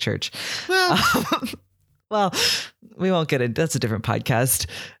specific church. Well, we won't get into. That's a different podcast.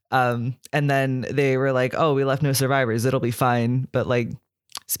 And then they were like, "Oh, we left no survivors. It'll be fine." But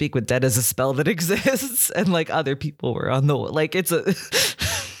Speak with Dead is a spell that exists, and other people were on the it's a.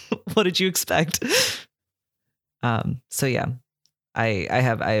 What did you expect? So yeah, I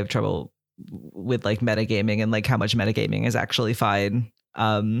have trouble with metagaming and how much metagaming is actually fine.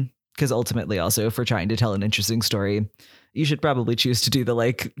 Because ultimately, also, if we're trying to tell an interesting story, you should probably choose to do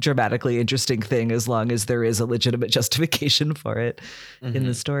the dramatically interesting thing as long as there is a legitimate justification for it in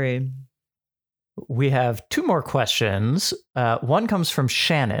the story. We have 2 more questions. One comes from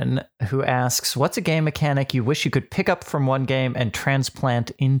Shannon, who asks, what's a game mechanic you wish you could pick up from one game and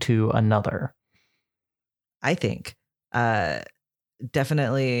transplant into another? I think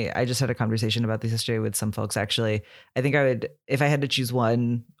definitely, I just had a conversation about this yesterday with some folks, actually. I think I would, if I had to choose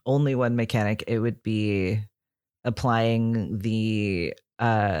only one mechanic, it would be applying the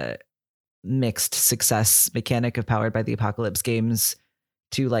mixed success mechanic of Powered by the Apocalypse games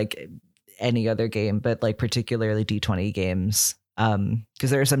to any other game, but particularly D20 games. Because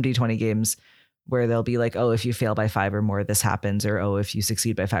there are some D20 games where they'll be if you fail by 5 or more, this happens, or if you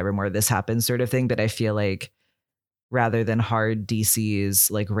succeed by 5 or more, this happens, sort of thing. But I feel rather than hard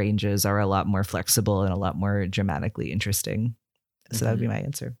DCs, ranges are a lot more flexible and a lot more dramatically interesting. So that would be my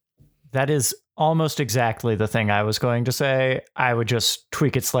answer. That is almost exactly the thing I was going to say. I would just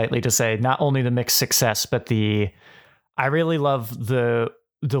tweak it slightly to say not only the mixed success, but I really love the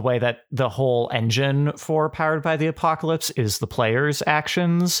way that the whole engine for Powered by the Apocalypse is the player's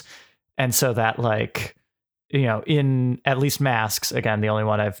actions. And so that, like, you know, in at least Masks, again, the only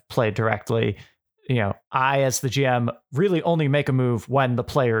one I've played directly, you know, I, as the GM, really only make a move when the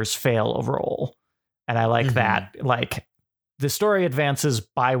players fail a roll. And I like that. Like, the story advances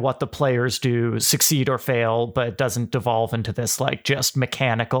by what the players do, succeed or fail, but it doesn't devolve into this, like, just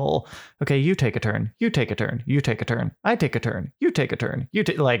mechanical, okay, you take a turn, you take a turn, you take a turn, I take a turn, you take a turn,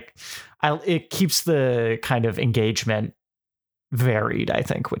 it keeps the kind of engagement varied, I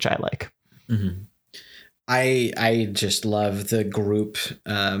think, which I like. Mm-hmm. I just love the group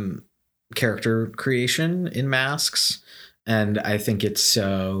character creation in Masks, and I think it's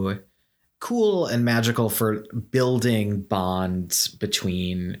so cool and magical for building bonds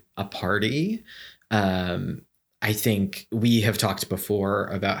between a party. I think we have talked before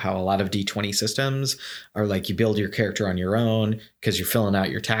about how a lot of D20 systems are like, you build your character on your own because you're filling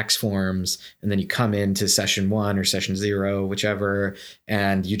out your tax forms, and then you come into session 1 or session 0, whichever,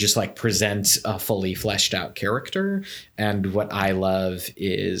 and you just like present a fully fleshed out character. And what I love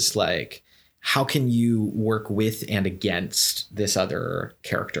is, like, how can you work with and against this other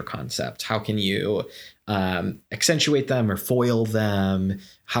character concept? How can you accentuate them or foil them?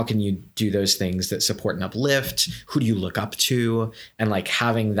 How can you do those things that support and uplift? Who do you look up to? And, like,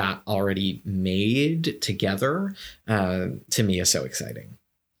 having that already made together, to me, is so exciting.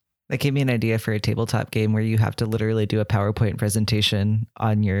 That gave me an idea for a tabletop game where you have to literally do a PowerPoint presentation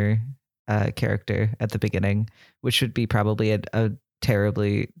on your character at the beginning, which would be probably a terrible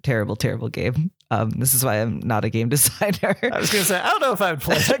game. This is why I'm not a game designer. I was gonna say, I don't know if I would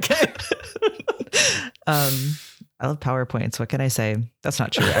play that game. I love PowerPoints. What can I say? That's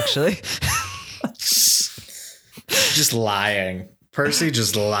not true, actually. Just lying. Percy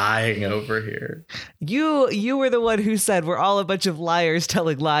just lying over here. You were the one who said we're all a bunch of liars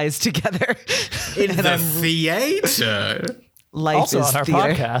telling lies together. In the theater. Life also is on our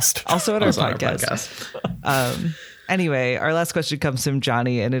theater. podcast. Also on our podcast. Anyway, our last question comes from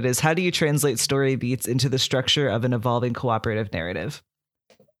Johnny, and it is, how do you translate story beats into the structure of an evolving cooperative narrative?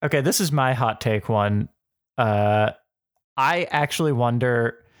 Okay, this is my hot take one. I actually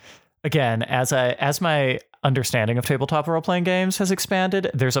wonder, again, as my understanding of tabletop role-playing games has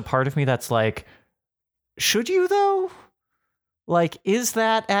expanded, there's a part of me that's like, should you though? Like, is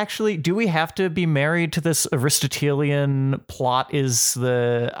that actually, do we have to be married to this Aristotelian plot is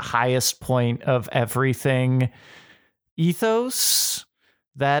the highest point of everything ethos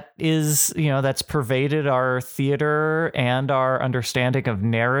that is, you know, that's pervaded our theater and our understanding of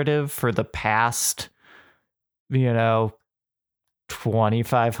narrative for the past, you know,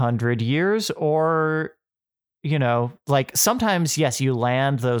 2,500 years? Or, you know, like, sometimes, yes, you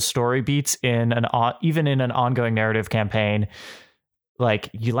land those story beats in even in an ongoing narrative campaign, like,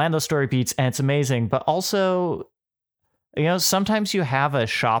 you land those story beats and it's amazing, but also, you know, sometimes you have a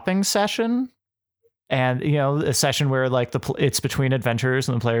shopping session, and, you know, a session where, like, it's between adventures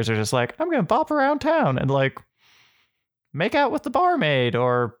and the players are just like, I'm going to bop around town and, like, make out with the barmaid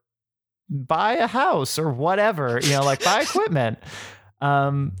or buy a house or whatever, you know, like, buy equipment.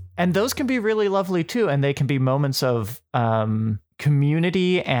 And those can be really lovely too. And they can be moments of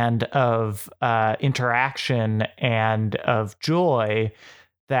community and of interaction and of joy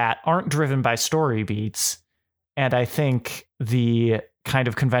that aren't driven by story beats. And I think the kind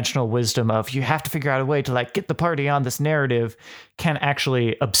of conventional wisdom of you have to figure out a way to, like, get the party on this narrative can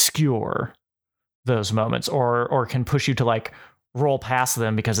actually obscure those moments, or can push you to, like, roll past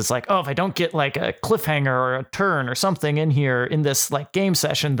them, because it's like, oh, if I don't get, like, a cliffhanger or a turn or something in here in this, like, game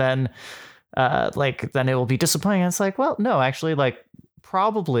session, then then it will be disappointing. And it's like, well, no, actually, like,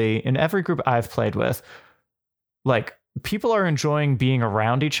 probably in every group I've played with, like, people are enjoying being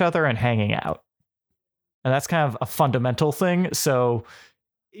around each other and hanging out. And that's kind of a fundamental thing. So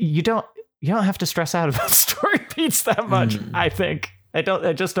you don't have to stress out about story beats that much, I think. I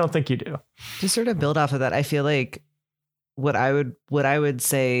just don't think you do. To sort of build off of that, I feel like what I would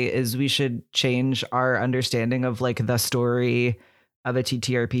say is we should change our understanding of, like, the story of a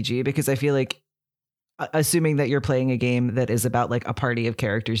TTRPG, because I feel like, assuming that you're playing a game that is about, like, a party of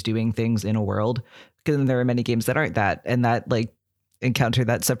characters doing things in a world, because there are many games that aren't that, and that, like, encounter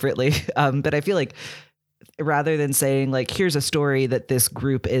that separately. But I feel like, rather than saying, like, here's a story that this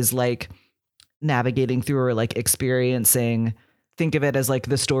group is, like, navigating through or, like, experiencing, think of it as, like,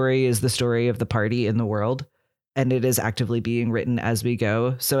 the story is the story of the party in the world, and it is actively being written as we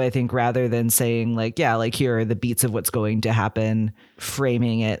go. So I think, rather than saying, like, yeah, like, here are the beats of what's going to happen,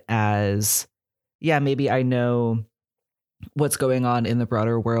 framing it as yeah, maybe I know what's going on in the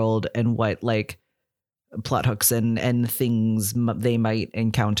broader world and what like plot hooks and things they might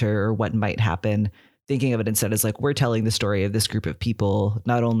encounter or what might happen. Thinking of it instead as like, we're telling the story of this group of people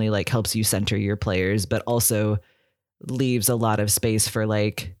not only like helps you center your players, but also leaves a lot of space for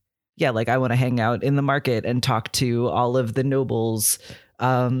like, yeah, like I want to hang out in the market and talk to all of the nobles,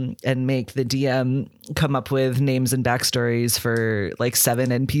 and make the DM come up with names and backstories for like 7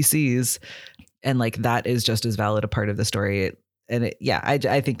 NPCs. And like, that is just as valid a part of the story. And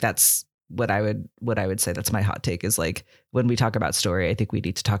I think that's what I would say. That's my hot take, is like, when we talk about story, I think we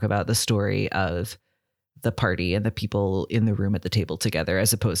need to talk about the story of the party and the people in the room at the table together,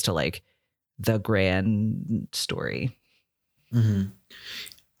 as opposed to like the grand story. Mm-hmm.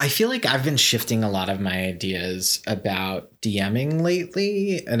 I feel like I've been shifting a lot of my ideas about DMing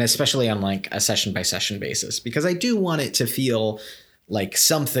lately, and especially on like a session by session basis, because I do want it to feel like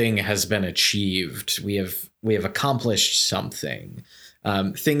something has been achieved. We have accomplished something.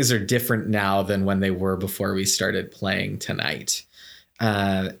 Things are different now than when they were before we started playing tonight.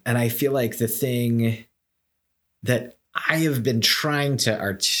 And I feel like the thing that I have been trying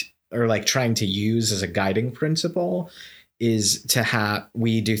to trying to use as a guiding principle is to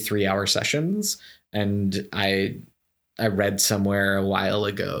we do 3-hour sessions. And I read somewhere a while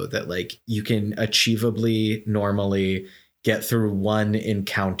ago that like you can achievably normally get through one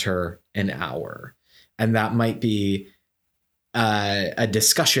encounter an hour. And that might be a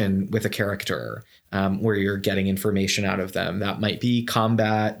discussion with a character where you're getting information out of them. That might be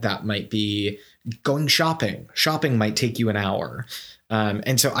combat. That might be going shopping. Shopping might take you an hour.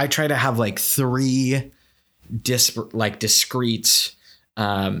 And so I try to have like 3 discrete,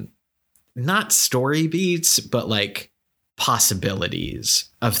 not story beats, but like possibilities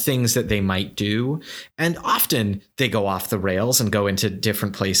of things that they might do. And often they go off the rails and go into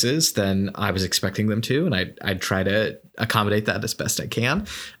different places than I was expecting them to. And I'd try to accommodate that as best I can.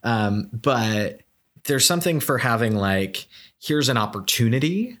 But there's something for having like, here's an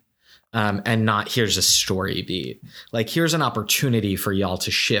opportunity, and not here's a story beat. Like, here's an opportunity for y'all to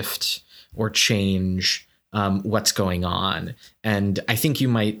shift or change what's going on. And I think you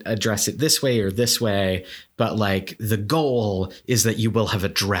might address it this way or this way, but like the goal is that you will have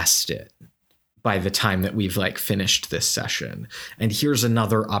addressed it by the time that we've like finished this session. And here's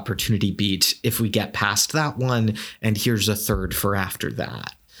another opportunity beat if we get past that one. And here's a third for after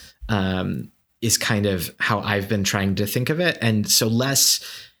that, is kind of how I've been trying to think of it. And so less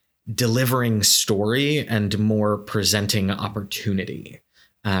delivering story and more presenting opportunity,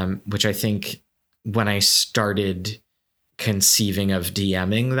 which I think when I started conceiving of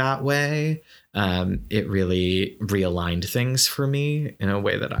DMing that way, it really realigned things for me in a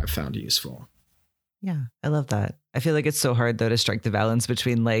way that I've found useful. Yeah, I love that. I feel like it's so hard though to strike the balance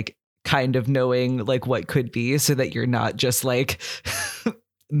between like kind of knowing like what could be so that you're not just like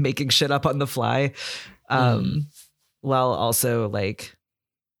making shit up on the fly, while also like,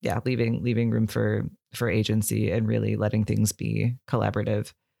 yeah, leaving room for agency and really letting things be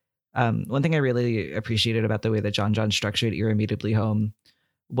collaborative. One thing I really appreciated about the way that John structured Irremediably Home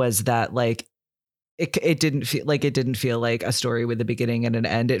was that like it didn't feel like a story with a beginning and an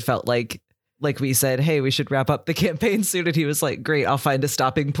end. It felt like we said, hey, we should wrap up the campaign soon, and he was like, great, I'll find a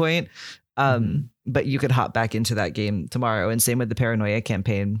stopping point. But you could hop back into that game tomorrow, and same with the Paranoia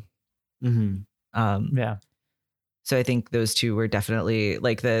campaign. Yeah. So I think those two were definitely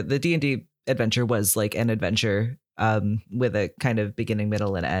like the D&D adventure was like an adventure with a kind of beginning,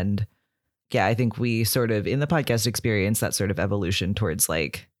 middle, and end. Yeah, I think we sort of in the podcast experience that sort of evolution towards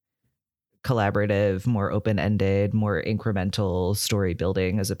like collaborative, more open-ended, more incremental story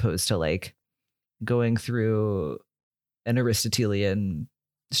building, as opposed to like going through an Aristotelian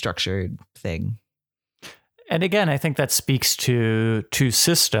structured thing. And again, I think that speaks to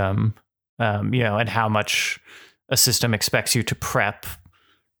system, and how much a system expects you to prep,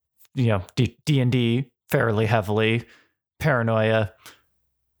 D&D fairly heavily, Paranoia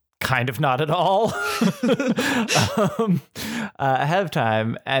kind of not at all ahead of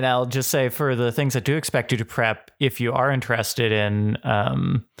time. And I'll just say, for the things that do expect you to prep, if you are interested in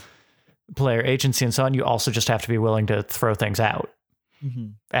player agency and so on, you also just have to be willing to throw things out.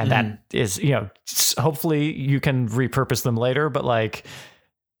 And that is, hopefully you can repurpose them later, but like,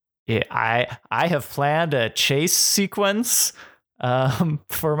 I have planned a chase sequence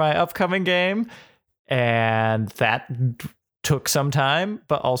for my upcoming game, and that took some time.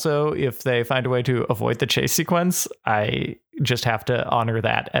 But also, if they find a way to avoid the chase sequence, I just have to honor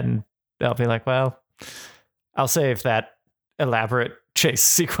that, and I'll be like, well, I'll save that elaborate chase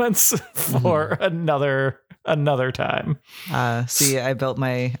sequence for another time. See, I built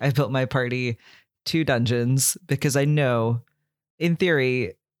my party 2 dungeons because I know, in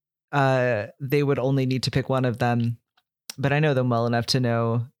theory, they would only need to pick one of them. But I know them well enough to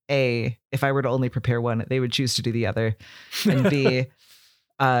know, A, if I were to only prepare one, they would choose to do the other. And B,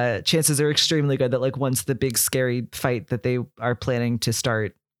 chances are extremely good that like once the big scary fight that they are planning to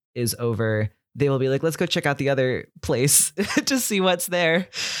start is over, they will be like, let's go check out the other place to see what's there.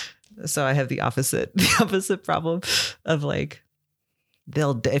 So I have the opposite problem of like,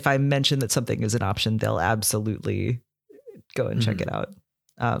 if I mention that something is an option, they'll absolutely go and check it out.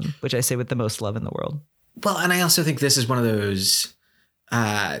 Which I say with the most love in the world. Well, and I also think this is one of those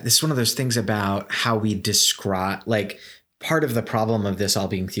things about how we describe, like, part of the problem of this all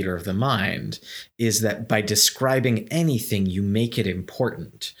being theater of the mind is that by describing anything, you make it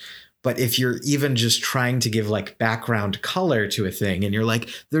important. But if you're even just trying to give like background color to a thing and you're like,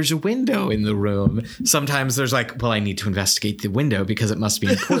 there's a window in the room, sometimes there's like, well, I need to investigate the window because it must be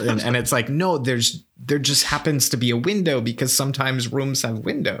important. And it's like, no, there just happens to be a window because sometimes rooms have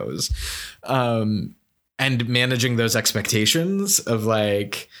windows. And managing those expectations of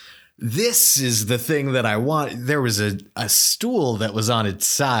like, this is the thing that I want. There was a stool that was on its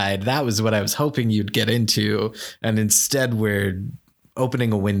side. That was what I was hoping you'd get into. And instead we're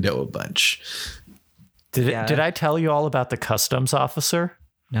opening a window a bunch. Did I tell you all about the customs officer?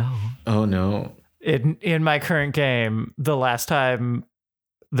 No. Oh no. In my current game, the last time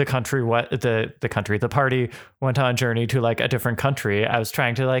the party went on a journey to like a different country, I was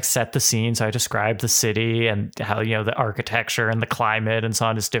trying to like set the scene. So I described the city and how, the architecture and the climate and so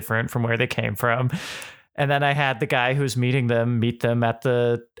on is different from where they came from. And then I had the guy who was meet them at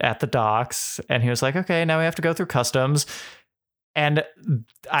the docks. And he was like, okay, now we have to go through customs. And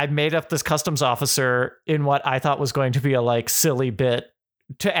I made up this customs officer in what I thought was going to be a like silly bit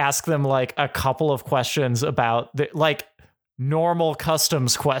to ask them like a couple of questions about the like normal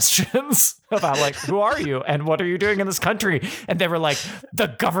customs questions about like, who are you and what are you doing in this country? And they were like, the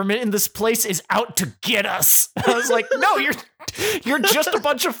government in this place is out to get us. I was like, no, you're just a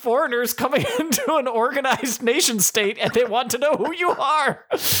bunch of foreigners coming into an organized nation state and they want to know who you are.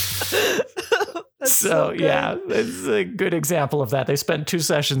 So yeah, it's a good example of that. They spent 2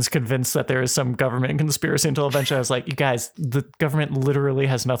 sessions convinced that there is some government conspiracy until eventually I was like, you guys, the government literally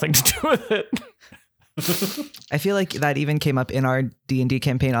has nothing to do with it. I feel like that even came up in our D&D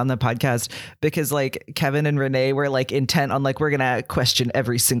campaign on the podcast because like Kevin and Renee were like intent on like, we're going to question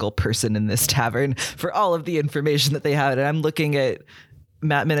every single person in this tavern for all of the information that they had. And I'm looking at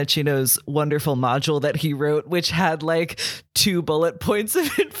Matt Minnicino's wonderful module that he wrote, which had like 2 bullet points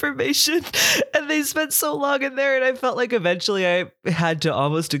of information, and they spent so long in there. And I felt like eventually I had to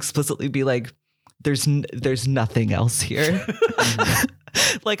almost explicitly be like, there's nothing else here.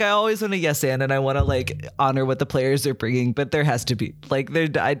 Like I always want to yes and I want to like honor what the players are bringing, but there has to be like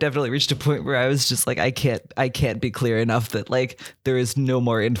I definitely reached a point where I was just like, I can't be clear enough that like there is no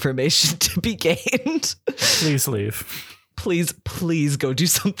more information to be gained. Please leave. Please go do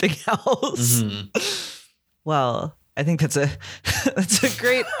something else. Well, I think that's a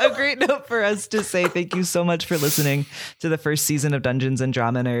great note for us to say thank you so much for listening to the first season of Dungeons and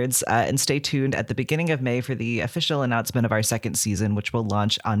Drama Nerds, and stay tuned at the beginning of May for the official announcement of our second season, which will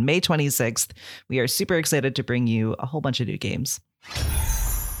launch on May 26th. We are super excited to bring you a whole bunch of new games.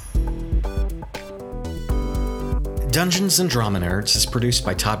 Dungeons and Drama Nerds is produced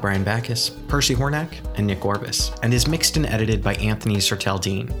by Todd Brian Backus, Percy Hornack, and Nick Orbis, and is mixed and edited by Anthony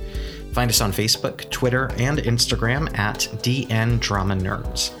Sertel-Dean. Find us on Facebook, Twitter, and Instagram at DN Drama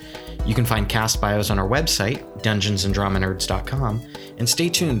Nerds. You can find cast bios on our website, dungeonsanddramanerds.com, and stay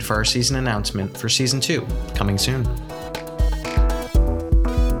tuned for our season announcement for Season 2, coming soon.